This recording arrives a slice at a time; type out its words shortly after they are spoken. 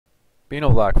Beano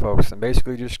Black, folks. I'm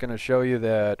basically just going to show you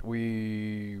that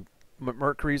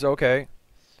Mercury's okay.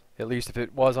 At least if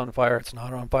it was on fire, it's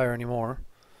not on fire anymore.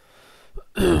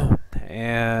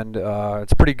 And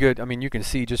it's pretty good. I mean, you can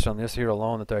see just on this here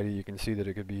alone, the tidy, you can see that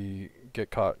it could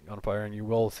get caught on fire, and you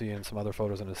will see in some other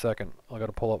photos in a second. I got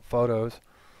to pull up photos,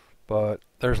 but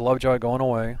there's Lovejoy going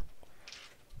away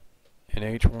in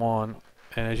H1,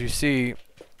 and as you see,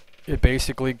 it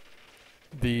basically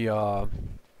the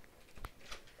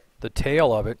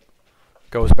tail of it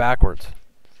goes backwards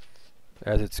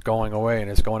as it's going away, and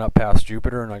it's going up past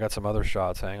Jupiter, and I got some other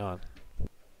shots. Hang on.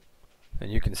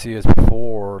 And you can see as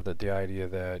before that the idea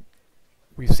that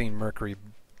we've seen Mercury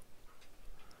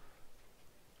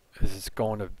as it's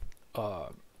going up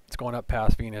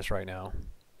past Venus right now,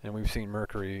 and we've seen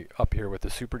Mercury up here with the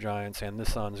supergiants and the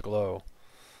sun's glow,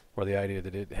 where the idea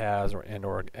that it has or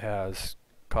has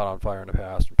caught on fire in the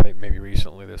past, maybe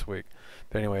recently this week.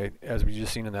 But anyway, as we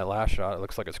just seen in that last shot, it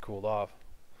looks like it's cooled off,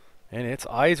 and it's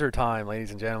Iser time,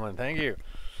 ladies and gentlemen. Thank you.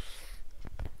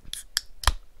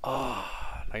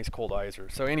 Nice cold Iser.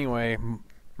 So anyway,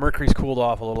 Mercury's cooled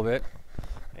off a little bit,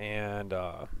 and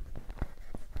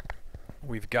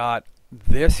we've got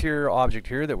this here object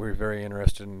here that we're very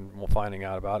interested in finding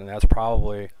out about, and that's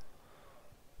probably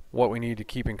what we need to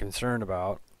keep in concern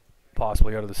about,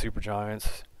 possibly out of the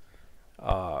supergiants.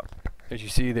 As you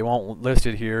see, they won't list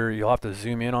it here. You'll have to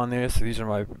zoom in on this. These are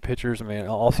my pictures. I mean,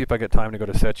 I'll see if I get time to go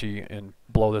to Sechi and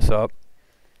blow this up.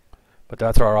 But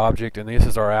that's our object, and this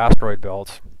is our asteroid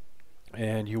belts.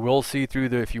 And you will see through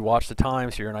if you watch the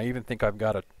times here, and I even think I've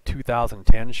got a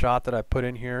 2010 shot that I put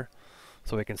in here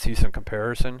so we can see some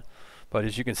comparison. But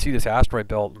as you can see, this asteroid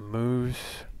belt moves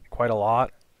quite a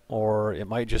lot, or it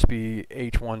might just be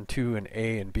H1, 2, and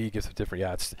A and B gives us different,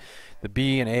 it's the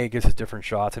B and A gives us different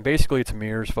shots. And basically it's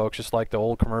mirrors, folks, just like the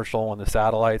old commercial and the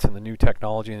satellites and the new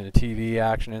technology and the TV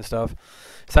action and stuff.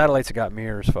 Satellites have got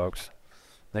mirrors, folks.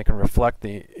 They can reflect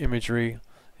the imagery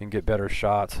and get better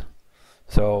shots.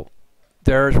 So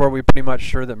there's where we pretty much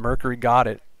sure that Mercury got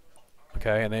it,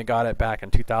 okay, and they got it back in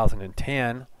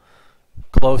 2010,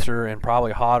 closer and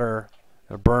probably hotter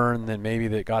a burn than maybe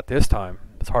they got this time.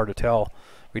 It's hard to tell.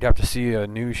 We'd have to see a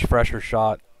new, fresher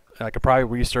shot. And I could probably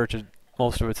research it.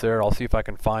 Most of it's there. I'll see if I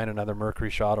can find another Mercury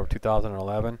shot of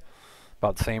 2011,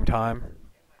 about the same time.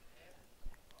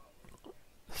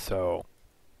 So,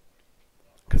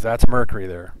 because that's Mercury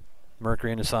there.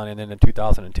 Mercury and the Sun, and then in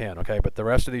 2010, okay? But the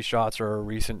rest of these shots are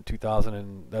recent 2000,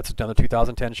 and that's another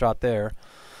 2010 shot there.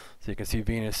 So you can see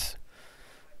Venus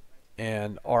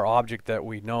and our object that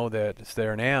we know that is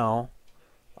there now,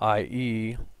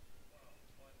 i.e.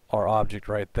 our object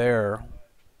right there.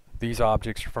 These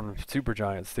objects are from the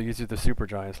supergiants. These are the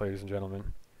supergiants, ladies and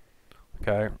gentlemen.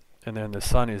 Okay? And then the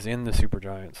Sun is in the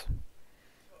supergiants.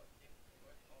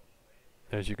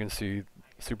 As you can see,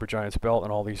 supergiants belt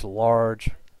and all these large,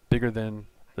 bigger than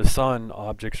the Sun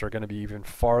objects are going to be even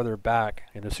farther back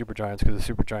in the supergiants because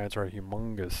the supergiants are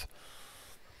humongous.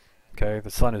 Okay,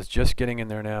 the Sun is just getting in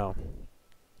there now.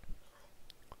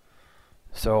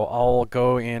 So I'll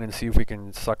go in and see if we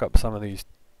can suck up some of these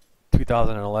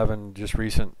 2011 just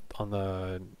recent on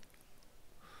the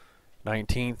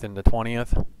 19th and the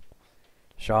 20th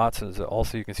shots. As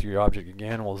also you can see your object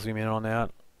again. We'll zoom in on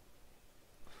that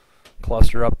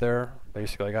cluster up there.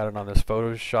 Basically I got it on this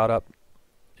photo shot up.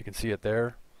 You can see it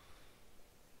there,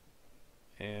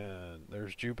 and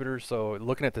there's Jupiter. So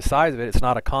looking at the size of it, it's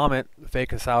not a comet.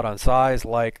 Fake us out on size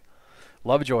like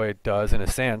Lovejoy does in a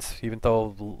sense, even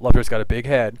though Lovejoy's got a big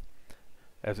head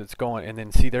as it's going. And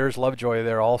then see, there's Lovejoy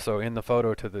there also in the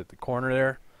photo to the corner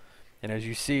there, and as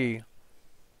you see,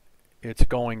 it's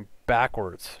going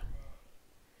backwards,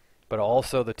 but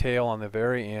also the tail on the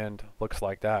very end looks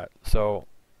like that. So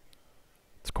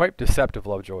it's quite deceptive,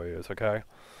 Lovejoy is, okay?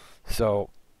 So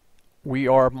we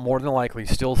are more than likely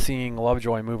still seeing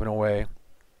Lovejoy moving away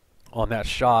on that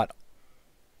shot.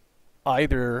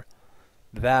 Either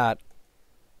that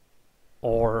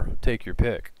or take your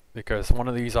pick, because one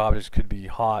of these objects could be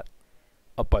hot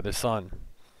up by the Sun.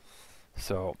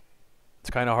 So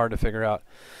it's kind of hard to figure out.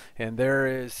 And there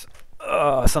is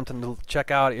something to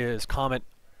check out is Comet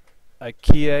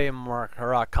Ikea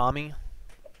Murakami.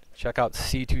 Check out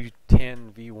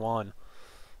C210V1.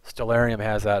 Stellarium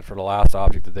has that for the last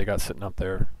object that they got sitting up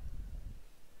there.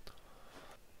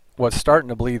 What's starting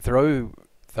to bleed through,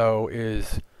 though,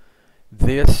 is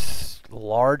this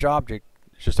large object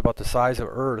is just about the size of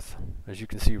Earth, as you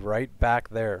can see right back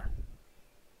there,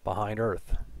 behind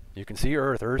Earth. You can see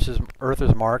Earth. Earth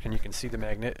is marked, and you can see the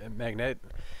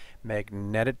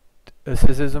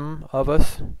magneticism of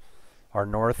us, our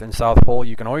north and south pole.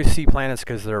 You can always see planets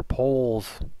because their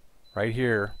poles right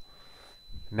here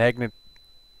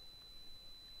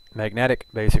magnetic,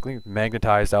 basically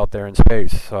magnetized out there in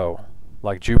space, so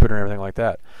like Jupiter and everything like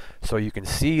that. So you can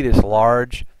see this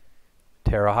large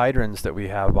tetrahedrons that we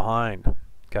have behind,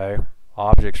 okay,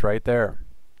 objects right there,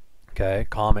 okay,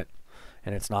 comet,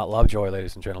 and it's not Lovejoy,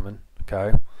 ladies and gentlemen,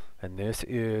 okay, and this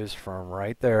is from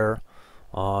right there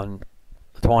on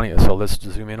the 20th. So let's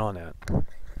zoom in on that.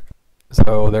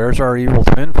 So there's our evil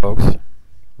twin, folks,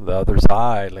 the other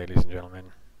side, ladies and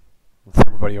gentlemen.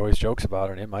 Everybody always jokes about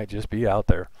it, and it might just be out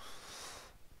there.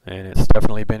 And it's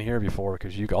definitely been here before,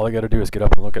 because all you got to do is get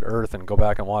up and look at Earth and go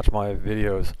back and watch my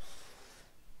videos.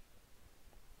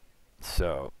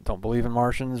 So don't believe in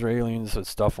Martians or aliens.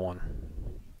 It's tough one.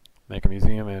 Make a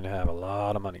museum and have a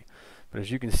lot of money. But as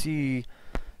you can see,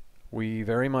 we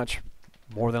very much,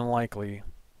 more than likely,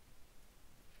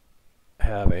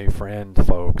 have a friend,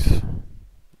 folks.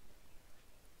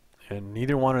 And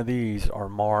neither one of these are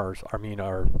Mars. I mean,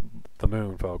 are the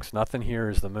moon, folks. Nothing here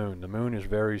is the moon. The moon is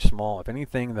very small. If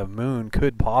anything, the moon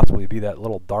could possibly be that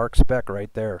little dark speck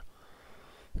right there.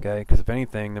 Okay, because if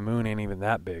anything, the moon ain't even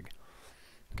that big.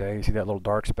 Okay, you see that little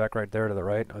dark speck right there to the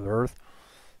right of the Earth?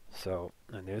 So,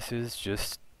 and this is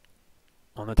just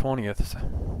on the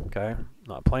 20th. Okay,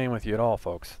 not playing with you at all,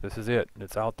 folks. This is it.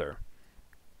 It's out there.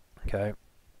 Okay,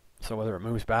 so whether it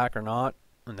moves back or not,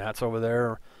 and that's over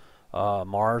there,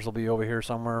 Mars will be over here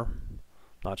somewhere.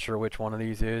 Not sure which one of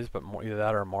these is, but either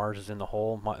that or Mars is in the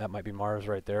hole. That might be Mars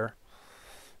right there.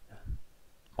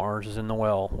 Mars is in the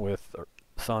well with the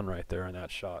sun right there in that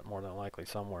shot, more than likely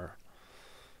somewhere.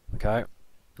 Okay,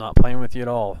 not playing with you at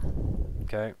all.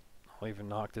 Okay, I'll even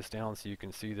knock this down so you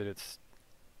can see that it's.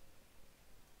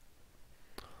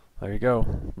 There you go,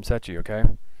 from Sechi. Okay.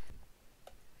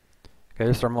 Okay,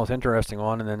 this is our most interesting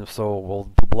one, and then so we'll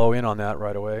blow in on that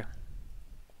right away.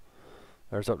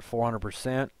 There's up to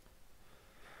 400%.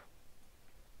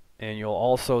 And you'll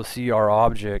also see our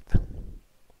object.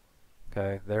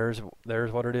 Okay, there's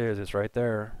what it is. It's right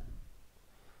there.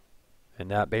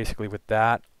 And that basically, with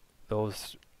that,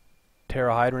 those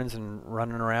tetrahedrons and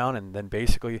running around, and then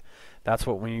basically that's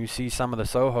what, when you see some of the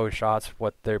SOHO shots,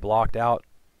 what they blocked out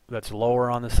that's lower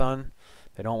on the sun,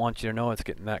 they don't want you to know it's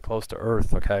getting that close to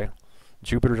Earth. Okay,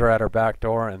 Jupiters are at our back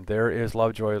door, and there is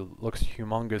Lovejoy. Looks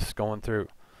humongous going through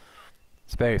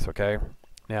space. Okay,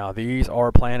 now these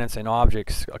are planets and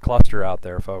objects, a cluster out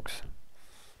there, folks.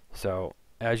 So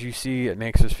as you see, it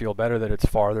makes us feel better that it's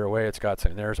farther away. It's got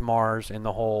some. There's Mars in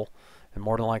the hole, and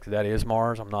more than likely that is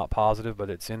Mars. I'm not positive, but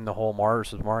it's in the hole.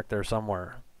 Mars is marked there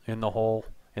somewhere in the hole,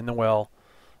 in the well,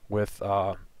 with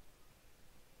the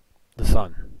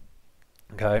sun.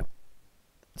 Okay,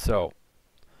 so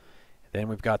then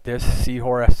we've got this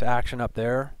seahorse action up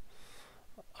there.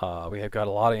 We have got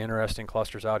a lot of interesting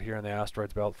clusters out here in the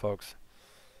asteroids belt, folks.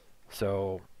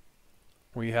 So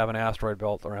we have an asteroid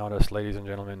belt around us, ladies and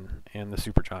gentlemen, and the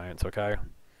supergiants. Okay,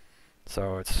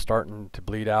 so it's starting to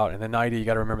bleed out. And then you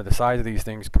got to remember the size of these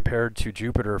things compared to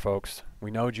Jupiter, folks.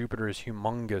 We know Jupiter is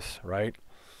humongous, right?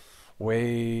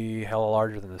 Way hella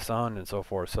larger than the sun and so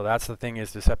forth. So that's the thing,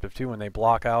 is deceptive too. When they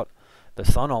block out the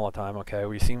sun all the time, okay,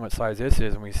 we've seen what size this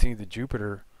is, and we see the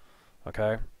Jupiter,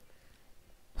 okay,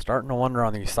 starting to wonder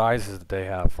on these sizes that they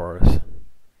have for us.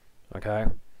 Okay,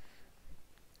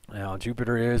 now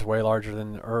Jupiter is way larger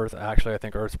than Earth. Actually, I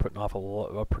think Earth's putting off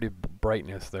a pretty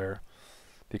brightness there,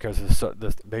 because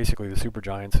basically the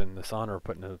supergiants and the sun are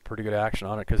putting a pretty good action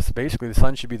on it, because basically the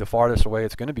sun should be the farthest away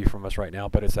it's going to be from us right now,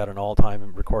 but it's at an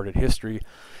all-time recorded history,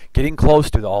 getting close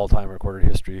to the all-time recorded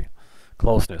history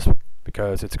closeness,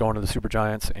 because it's going to the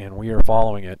supergiants and we are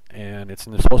following it, and it's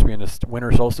supposed to be in this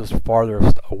winter solstice farther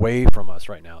away from us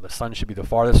right now. The sun should be the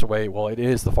farthest away. Well, it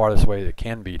is the farthest away it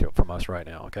can be from us right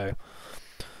now. Okay,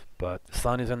 but the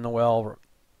sun is in the well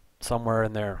somewhere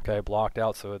in there. Okay, blocked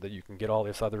out so that you can get all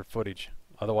this other footage.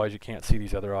 Otherwise, you can't see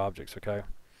these other objects. Okay,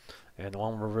 and the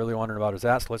one we're really wondering about is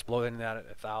that. So let's blow into that at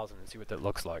 1,000 and see what that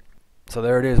looks like. So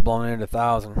there it is, blowing into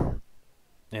 1,000,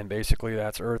 and basically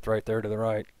that's Earth right there to the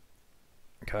right.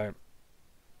 Okay,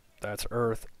 that's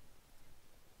Earth.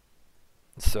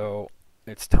 So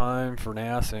it's time for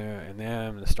NASA and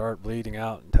them to start bleeding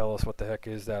out and tell us what the heck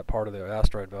is that part of the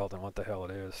asteroid belt and what the hell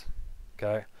it is.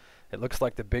 Okay, it looks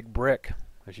like the big brick,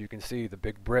 as you can see, the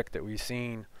big brick that we've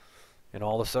seen in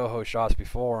all the SOHO shots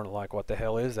before, and like, what the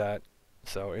hell is that?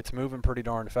 So it's moving pretty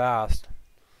darn fast,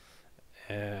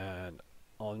 and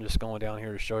I'm just going down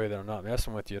here to show you that I'm not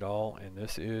messing with you at all. And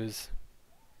this is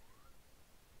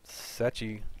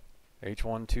Sechi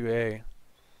H12A.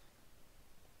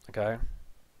 Okay,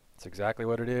 that's exactly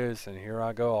what it is. And here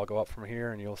I go. I'll go up from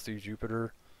here, and you'll see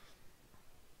Jupiter.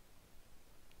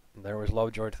 And there was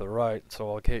Lovejoy to the right.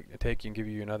 So I'll take you and give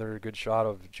you another good shot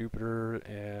of Jupiter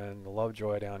and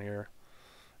Lovejoy down here.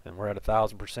 and we're at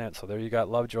 1,000%. So there you got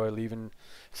Lovejoy leaving.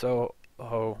 So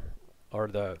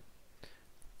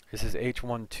this is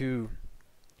H12A,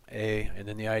 and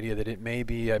then the idea that it may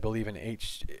be, I believe, in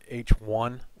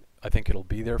H1. I think it'll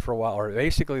be there for a while, or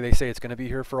basically they say it's going to be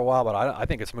here for a while, but I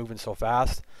think it's moving so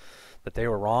fast that they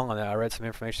were wrong on that. I read some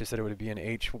information that said it would be in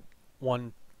H1,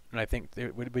 and I think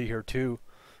it would be here too,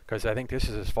 because I think this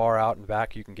is as far out and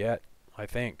back you can get. I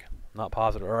think, I'm not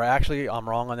positive, or actually I'm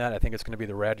wrong on that. I think it's going to be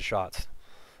the red shots.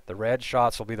 The red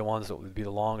shots will be the ones that will be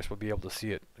the longest. We'll be able to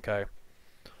see it. Okay,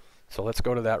 so let's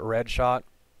go to that red shot,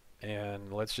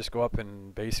 and let's just go up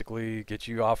and basically get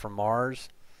you off from Mars,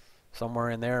 somewhere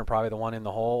in there, and probably the one in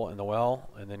the hole in the well,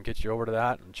 and then get you over to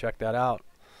that and check that out.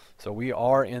 So we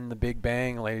are in the Big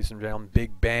Bang, ladies and gentlemen,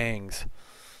 Big Bangs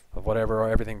of whatever,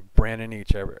 everything brand in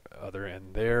each other,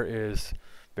 and there is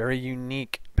very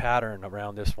unique pattern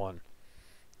around this one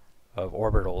of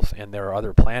orbitals, and there are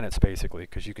other planets basically,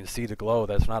 because you can see the glow.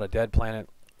 That's not a dead planet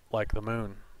like the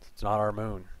moon. It's not our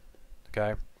moon.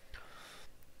 Okay,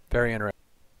 very interesting.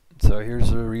 So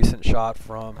here's a recent shot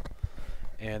from,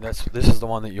 and this is the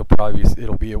one that you'll probably,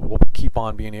 we'll keep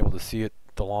on being able to see it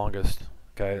the longest.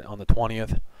 Okay, on the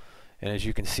 20th, and as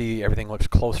you can see, everything looks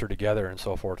closer together and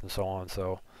so forth and so on.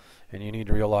 So, and you need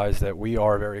to realize that we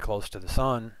are very close to the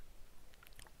sun,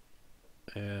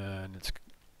 and it's,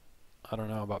 I don't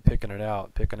know about picking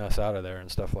us out of there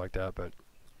and stuff like that, but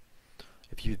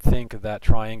if you think of that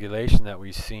triangulation that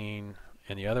we've seen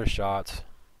in the other shots,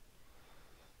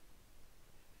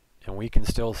 and we can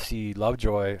still see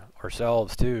Lovejoy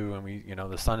ourselves too, and we,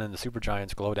 the sun and the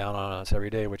supergiants glow down on us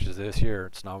every day, which is this here.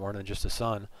 It's not more than just the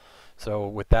sun. So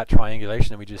with that triangulation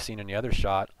that we just seen in the other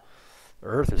shot,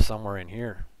 Earth is somewhere in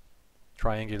here,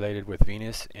 triangulated with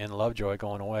Venus and Lovejoy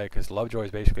going away, because Lovejoy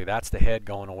is basically, that's the head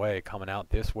going away, coming out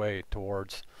this way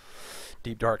towards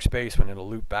deep dark space, when it'll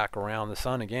loop back around the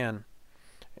sun again.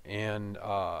 And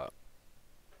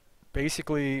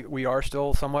basically we are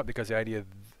still somewhat, because the idea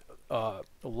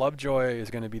Lovejoy is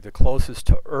going to be the closest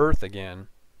to Earth again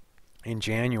in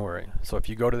January. So if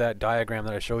you go to that diagram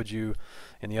that I showed you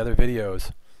in the other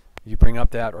videos, you bring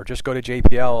up that, or just go to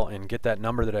JPL and get that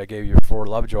number that I gave you for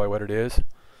Lovejoy, what it is,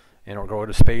 and or go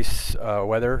to space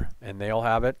weather, and they'll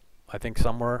have it, I think,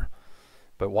 somewhere.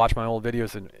 But watch my old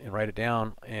videos and write it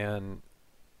down, and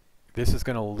this is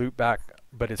going to loop back,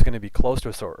 but it's going to be close to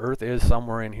us. So Earth is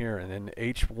somewhere in here, and then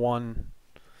H1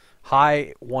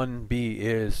 high 1b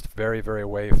is very, very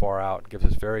way far out. It gives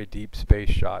us very deep space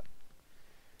shot.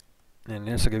 And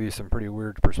this will give you some pretty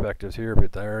weird perspectives here,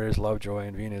 but there is Lovejoy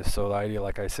and Venus. So the idea,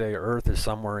 like I say, Earth is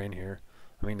somewhere in here.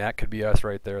 I mean, that could be us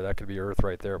right there. That could be Earth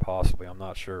right there, possibly. I'm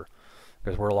not sure,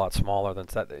 because we're a lot smaller than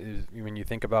that. When you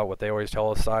think about what they always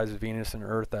tell us, size of Venus and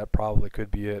Earth, that probably could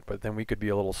be it. But then we could be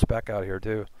a little speck out here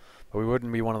too. But we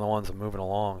wouldn't be one of the ones moving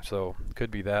along. So it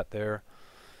could be that there.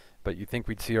 But you think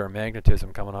we'd see our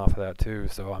magnetism coming off of that too.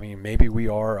 So I mean, maybe we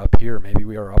are up here. Maybe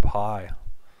we are up high.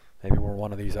 Maybe we're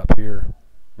one of these up here.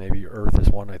 Maybe Earth is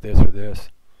one like this or this.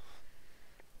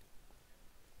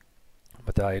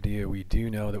 But the idea, we do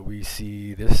know that we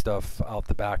see this stuff out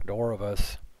the back door of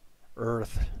us,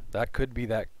 Earth. That could be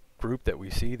that group that we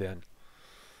see then,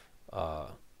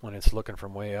 when it's looking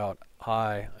from way out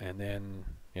high. And then,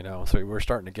 so we're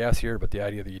starting to guess here, but the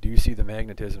idea that you do see the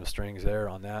magnetism strings there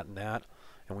on that and that,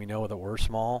 and we know that we're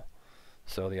small.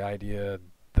 So the idea,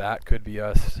 that could be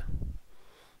us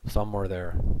somewhere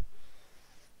there.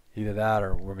 Either that,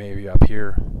 or we're maybe up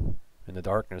here in the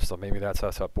darkness. So maybe that's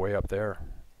us up way up there.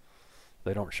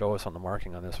 They don't show us on the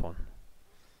marking on this one.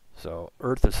 So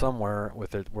Earth is somewhere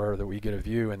with it where that we get a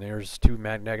view, and there's two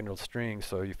magnetical strings.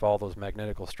 So you follow those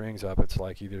magnetical strings up. It's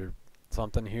like either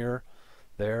something here,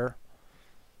 there,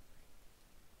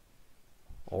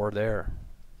 or there.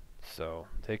 So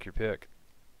take your pick.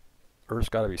 Earth's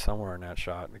got to be somewhere in that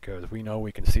shot, because we know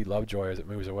we can see Lovejoy as it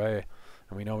moves away,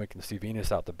 and we know we can see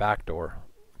Venus out the back door,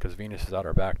 because Venus is out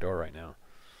our back door right now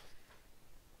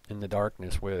in the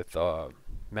darkness with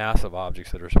massive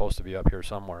objects that are supposed to be up here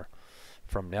somewhere,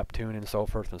 from Neptune and so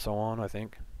forth and so on, I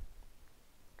think.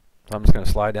 So I'm just going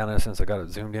to slide down this since I got it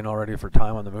zoomed in already for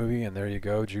time on the movie, and there you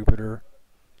go, Jupiter,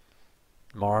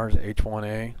 Mars,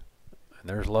 H1A, and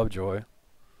there's Lovejoy,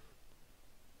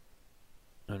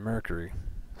 and Mercury.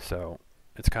 So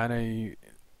it's kind of,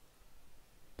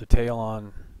 the tail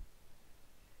on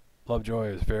Lovejoy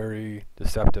is very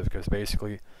deceptive, because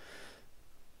basically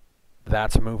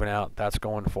that's moving out, that's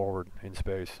going forward in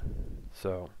space.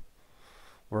 So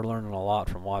we're learning a lot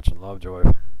from watching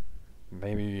Lovejoy.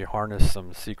 Maybe harness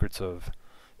some secrets of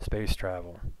space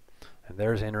travel. And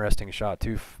there's an interesting shot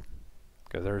too,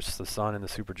 because there's the sun and the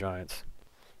supergiants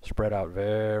spread out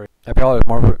very. I'll probably have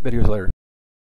more videos later.